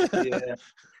 Yeah.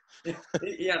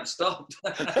 He hadn't stopped.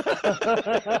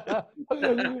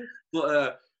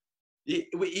 But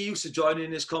he used to join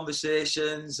in his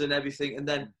conversations and everything. And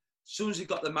then as soon as he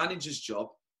got the manager's job,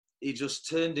 he just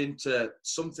turned into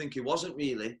something he wasn't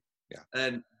really. Yeah.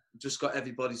 And just got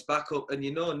everybody's back up. And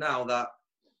you know now that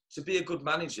to be a good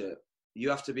manager, you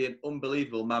have to be an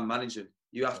unbelievable man managing.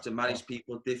 You have to manage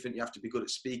people different. You have to be good at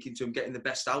speaking to them, getting the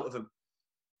best out of them.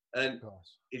 And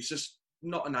it's just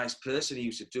not a nice person. He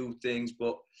used to do things,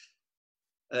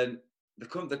 and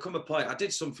there come a point, I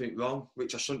did something wrong,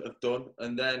 which I shouldn't have done.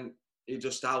 And then he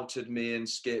just outed me and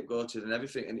scapegoated and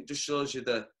everything. And it just shows you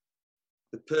the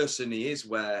person he is,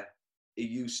 where he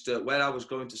used to, where I was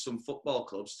going to some football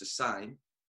clubs to sign,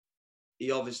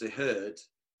 he obviously heard,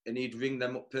 and he'd ring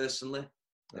them up personally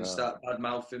and start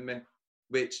bad-mouthing me,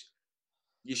 which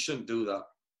you shouldn't do that.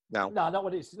 No,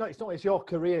 it's not. It's your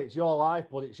career. It's your life,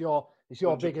 but it's your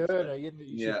 100%. Big earner. It's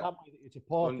your family that you're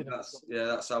supporting.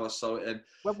 That's how I saw it. And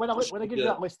when I give you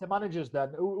that list of managers,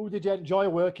 then who did you enjoy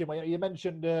working with? You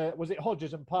mentioned was it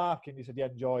Hodges and Parkin? You said you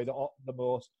enjoyed the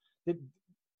most.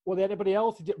 Were there anybody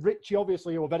else? Did Richie?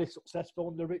 Obviously, you were very successful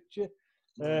under Richie.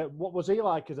 What was he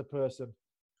like as a person?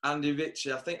 Andy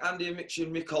Ritchie. I think Andy and Richie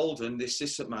and Mick Holden, the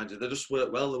assistant manager, they just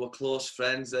worked well. They were close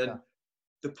friends, and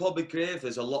they probably gave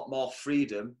us a lot more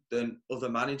freedom than other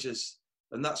managers,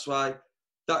 and that's why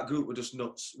that group were just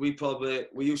nuts. We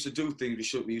used to do things we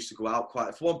shouldn't. We used to go out quite.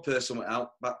 If one person went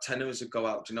out, about 10 of us would go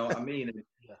out. Do you know what I mean? And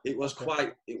it was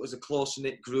it was a close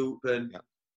knit group, and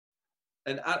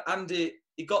Andy,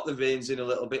 he got the reins in a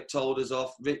little bit, told us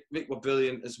off. Rick were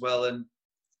brilliant as well, and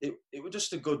it was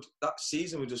just that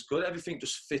season was just good. Everything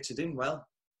just fitted in well.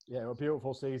 Yeah, it was a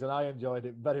beautiful season. I enjoyed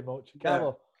it very much.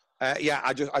 Carlo?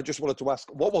 I just wanted to ask,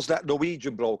 what was that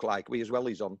Norwegian bloke like with his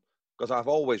wellies on? Because I've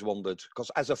always wondered,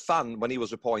 because as a fan, when he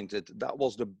was appointed, that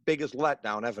was the biggest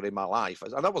letdown ever in my life.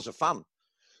 And I was a fan.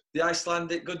 The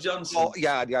Icelandic Good Johnson? Oh,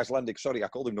 yeah, the Icelandic. Sorry, I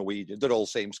called him Norwegian. They're all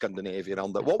same Scandinavian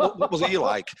on that. What was he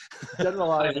like? I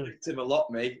liked him a lot,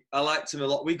 mate. I liked him a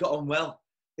lot. We got on well.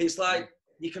 It's like,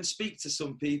 you can speak to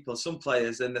some people, some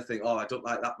players, and they think, oh, I don't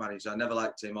like that manager, I never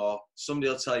liked him, or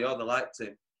somebody will tell you, oh, they liked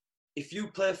him. If you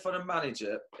play for a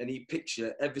manager and he picks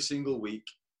you every single week,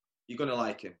 you're going to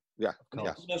like him. Yeah.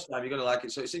 Most of the time, you're going to like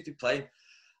it. So it's if you play.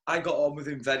 I got on with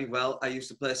him very well. I used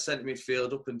to play centre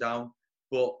midfield up and down,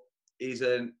 but he's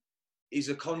a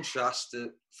contrast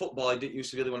to football. He didn't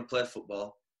used to really want to play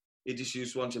football. He just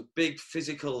used to want a big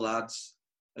physical lads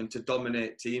and to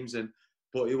dominate teams.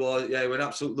 But he was an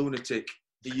absolute lunatic.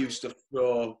 He used to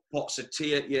throw pots of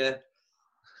tea at you.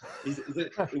 He's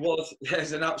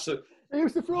an absolute. He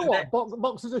used to throw what?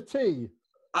 Boxes of tea?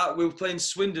 We were playing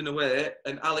Swindon away,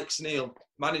 and Alex Neil,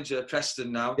 manager of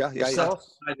Preston now, sat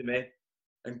beside me,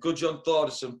 and Good John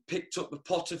Thorderson picked up the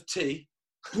pot of tea,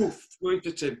 poof, threw it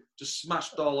at him, just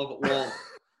smashed all over the wall.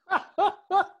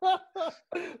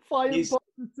 Flying pot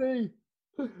of tea.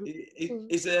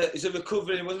 He's a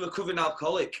recovering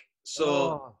alcoholic.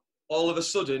 So all of a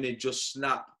sudden he'd just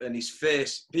snap, and his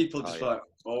face, people just like,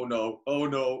 oh no.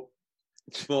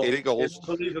 But it's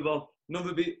unbelievable.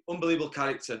 Unbelievable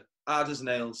character. Hard as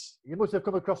nails. You must have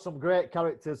come across some great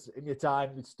characters in your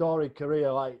time, your storied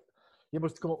career. Like, there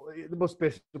must be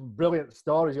some brilliant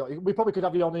stories. We probably could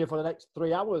have you on here for the next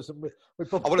 3 hours. And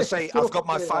I want to say, I've got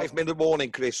my 5-minute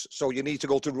warning, Chris, so you need to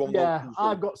go to Rumble. Yeah,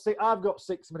 I've got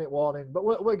 6-minute warning, but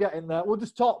we're getting there. We'll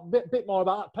just talk a bit more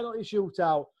about that penalty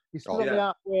shootout. You stood on the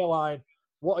halfway line.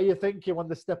 What are you thinking when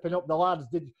they're stepping up, the lads?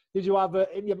 Did you have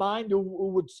in your mind who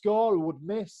would score, who would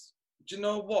miss? Do you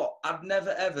know what? I've never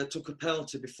ever took a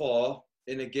penalty before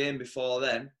in a game before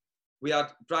then. We had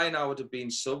Brian Howard had been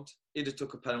subbed. He'd have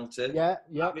took a penalty. Yeah.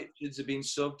 Matt Richards had been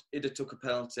subbed. He'd have took a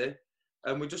penalty.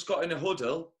 And we just got in a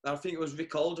huddle. I think it was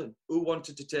Rick Alden who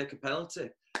wanted to take a penalty.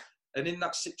 And in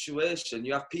that situation,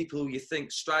 you have people who you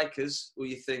think, strikers, who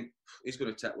you think, he's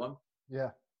going to take one. Yeah.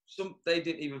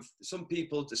 Some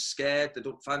people just scared. They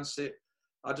don't fancy it.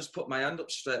 I just put my hand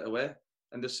up straight away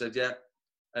and just said, yeah.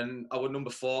 And I was number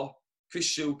 4. Chris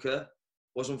Schuker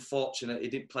was unfortunate. He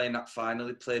didn't play in that final.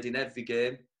 He played in every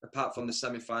game, apart from the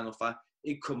semi-final final.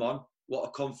 He'd come on. What a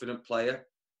confident player.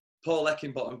 Paul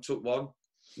Eckenbottom took one.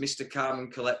 Mr. Calm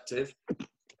and Collective.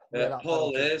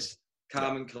 Paul Hayes,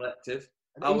 Calm and Collective.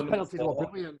 These penalties were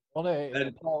brilliant, wasn't it?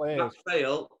 And Paul Hayes. Matt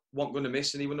Fail wasn't going to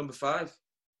miss, and he was number 5.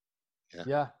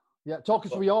 Yeah. Talk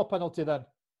us through your penalty then.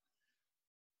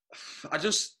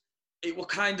 It was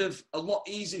kind of a lot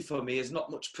easier for me. There's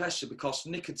not much pressure because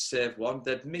Nick had saved one.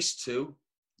 They'd missed 2.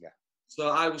 Yeah. So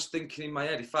I was thinking in my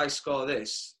head, if I score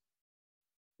this,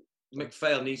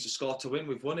 McPhail needs to score to win.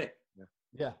 We've won it.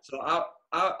 Yeah. So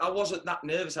I wasn't that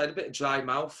nervous. I had a bit of dry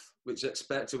mouth, which I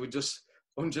expected with just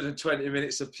 120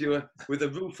 minutes of pure, with a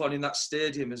roof on in that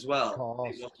stadium as well.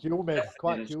 Humid,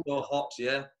 quite humid. So hot,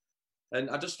 yeah.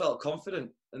 And I just felt confident.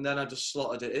 And then I just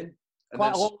slotted it in.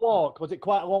 Quite a long walk. Was it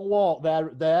quite a long walk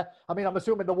there? I mean, I'm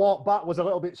assuming the walk back was a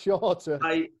little bit shorter.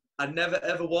 I never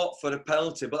ever walked for a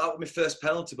penalty, but that was my first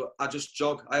penalty. But I just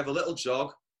jog. I have a little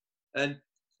jog, and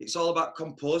it's all about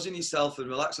composing yourself and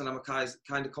relaxing. I'm a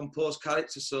kind of composed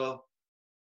character, so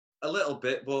a little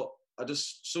bit. But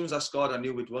as soon as I scored, I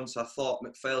knew we'd won. So I thought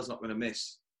McPhail's not going to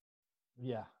miss.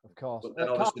 Yeah, of course. But then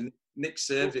obviously Nick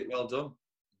saved it. Well done.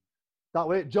 That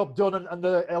way, job done, and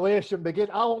the elation begin.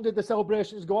 How long did the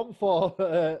celebrations go on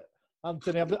for,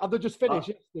 Anthony? Have they just finished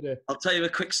yesterday? I'll tell you a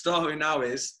quick story now.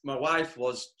 Is my wife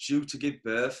was due to give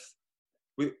birth.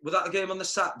 Was that the game on the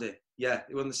Saturday? Yeah,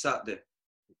 it was on the Saturday.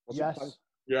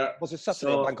 Was it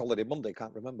Saturday or Bank Holiday? Monday?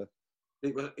 Can't remember.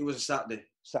 It was a Saturday.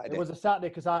 It was a Saturday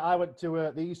because I went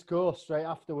to the East Coast straight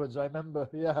afterwards. I remember.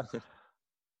 Yeah.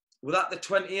 Was that the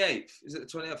 28th? Is it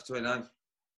the 28th or 29th?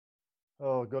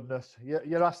 Oh, goodness.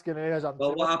 You're asking ears.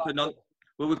 Well, what happened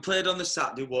we played on the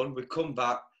Saturday one. We come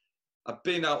back. I've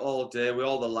been out all day with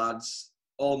all the lads,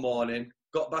 all morning.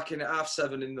 Got back in at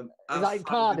 7:30 in the... Was that in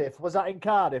Cardiff? Was that in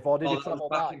Cardiff, or did you travel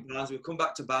back? In Barnes. We come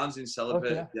back to Barnes and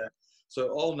celebrate. Okay. Yeah. So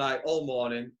all night, all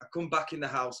morning. I come back in the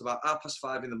house about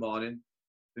 5:30 in the morning.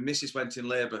 The missus went in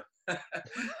labour.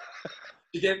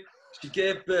 She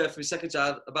gave birth to my second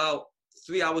child about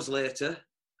 3 hours later.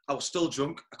 I was still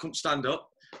drunk. I couldn't stand up.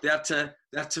 They had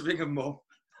to ring her mum.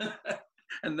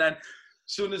 And then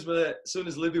soon as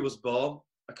Libby was born,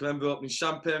 I can remember opening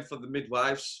champagne for the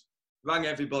midwives, rang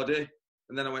everybody,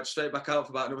 and then I went straight back out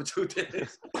for about another 2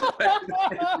 days.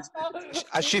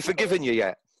 Has she forgiven you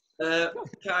yet?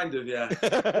 Kind of, yeah.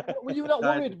 Were you not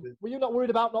worried? Were you not worried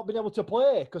about not being able to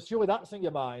play? Because surely that's in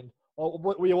your mind. Or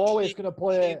were you always going to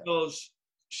play? She knows.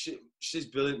 She's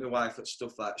brilliant, my wife, at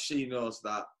stuff like that. She knows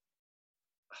that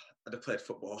I'd have played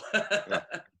football.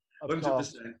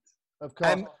 100%. Of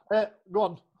course. Go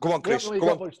on. Go on, Chris. We haven't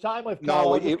really got much time left,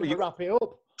 Carl. We're going to wrap it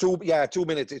up. 2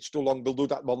 minutes. It's too long. We'll do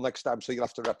that one next time, so you'll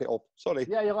have to wrap it up. Sorry.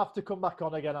 Yeah, you'll have to come back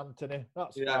on again, Anthony.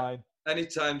 That's fine.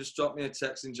 Anytime, just drop me a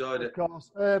text. Enjoyed it. Of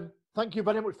course. Thank you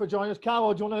very much for joining us,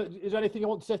 Carlo. Is there anything you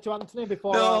want to say to Anthony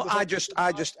before? No, I just,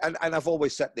 and I've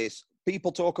always said this.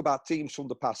 People talk about teams from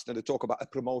the past, and they talk about a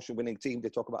promotion-winning team. They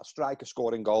talk about striker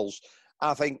scoring goals.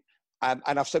 I think, and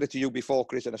I've said it to you before,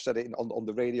 Chris, and I've said it on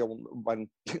the radio when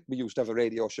we used to have a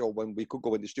radio show when we could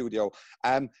go in the studio.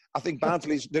 I think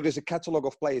Barnsley, there is a catalogue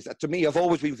of players that, to me, have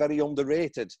always been very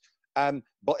underrated.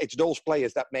 But it's those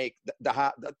players that make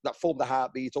that form the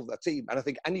heartbeat of the team. And I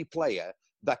think any player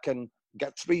that can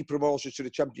get 3 promotions to the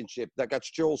Championship, that gets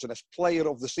chosen as player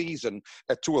of the season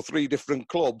at 2 or 3 different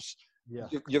clubs,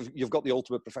 you've got the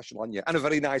ultimate professional on you. And a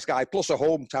very nice guy, plus a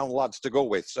hometown lads to go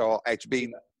with. So it's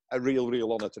been a real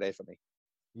honour today for me.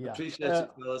 Yeah. Appreciate it,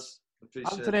 fellas.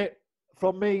 Anthony,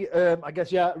 from me, I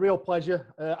guess, real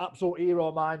pleasure. Absolute hero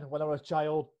of mine when I was a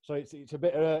child. So it's a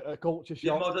bit of a culture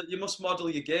shock. You must model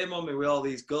your game on me with all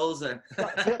these goals then.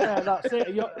 That's it, man. That's it.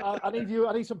 I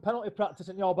need some penalty practice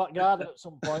in your back garden at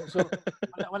some point. So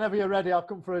whenever you're ready, I'll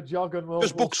come for a jog and we'll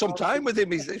book some time with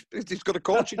him. He's got a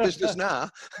coaching business now.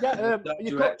 Yeah,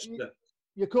 you're coaching.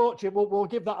 We'll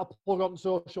give that a plug on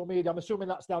social media. I'm assuming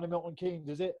that's down in Milton Keynes,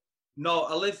 is it? No,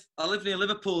 I live near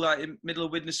Liverpool, right in middle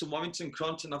of Widnes and Warrington,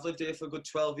 Cronton. I've lived here for a good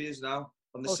 12 years now,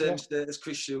 on the same state as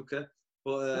Chris Shuker.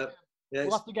 But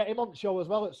we'll have to get him on the show as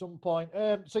well at some point.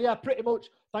 Pretty much.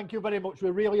 Thank you very much. We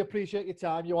really appreciate your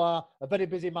time. You are a very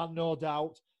busy man, no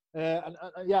doubt. And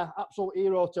absolute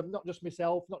hero to not just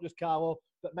myself, not just Carlo,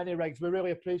 but many regs. We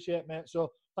really appreciate it, mate.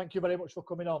 So thank you very much for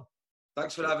coming on.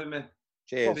 Thanks for having me.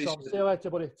 Cheers. See you later,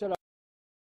 buddy. Ta-ra.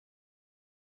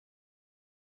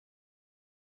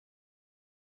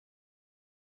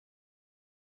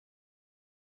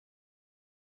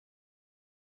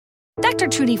 Dr.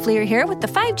 Trudy Fleer here with the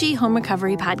 5G Home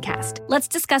Recovery Podcast. Let's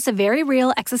discuss a very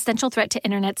real existential threat to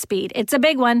internet speed. It's a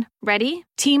big one. Ready?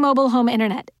 T-Mobile Home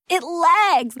Internet. It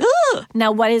lags. Ugh.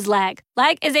 Now, what is lag?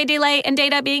 Lag is a delay in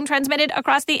data being transmitted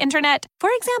across the internet. For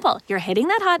example, you're hitting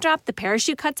that hot drop, the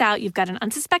parachute cuts out, you've got an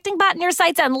unsuspecting bot in your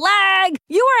sights, and lag!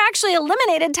 You were actually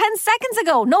eliminated 10 seconds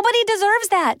ago. Nobody deserves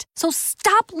that. So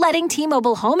stop letting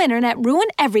T-Mobile Home Internet ruin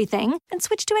everything and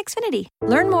switch to Xfinity.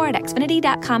 Learn more at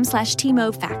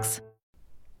xfinity.com/TMOFax.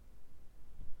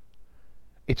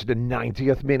 It's the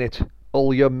 90th minute.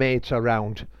 All your mates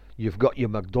around. You've got your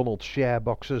McDonald's share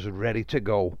boxes ready to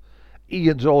go.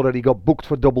 Ian's already got booked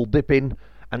for double dipping,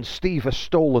 and Steve has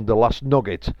stolen the last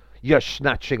nugget. You're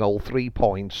snatching all 3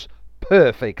 points.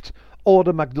 Perfect.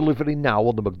 Order McDelivery now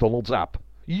on the McDonald's app.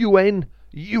 You in?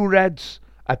 You Reds?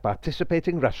 At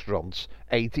participating restaurants.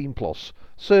 18+.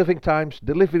 Serving times,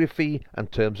 delivery fee and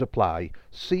terms apply.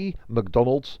 See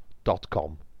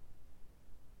mcdonalds.com.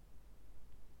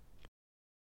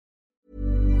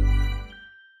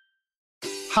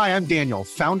 Hi, I'm Daniel,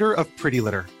 founder of Pretty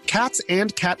Litter. Cats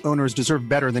and cat owners deserve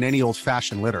better than any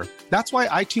old-fashioned litter. That's why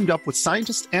I teamed up with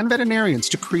scientists and veterinarians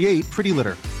to create Pretty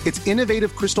Litter. Its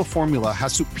innovative crystal formula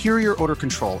has superior odor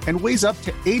control and weighs up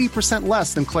to 80%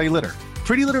 less than clay litter.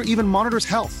 Pretty Litter even monitors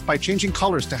health by changing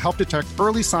colors to help detect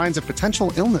early signs of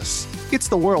potential illness. It's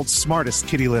the world's smartest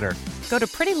kitty litter. Go to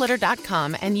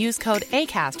prettylitter.com and use code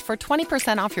ACAST for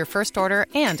 20% off your first order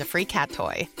and a free cat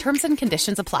toy. Terms and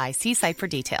conditions apply. See site for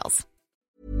details.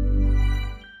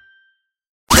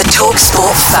 The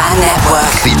TalkSport Fan Network.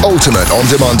 The ultimate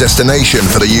on-demand destination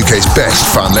for the UK's best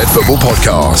fan-led football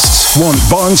podcasts. Want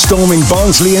barnstorming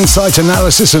Barnsley insight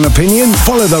analysis and opinion?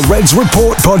 Follow the Reds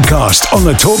Report podcast on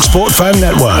the TalkSport Fan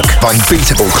Network.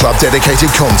 Unbeatable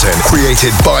club-dedicated content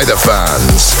created by the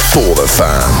fans, for the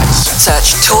fans.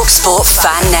 Search TalkSport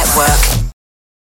Fan Network.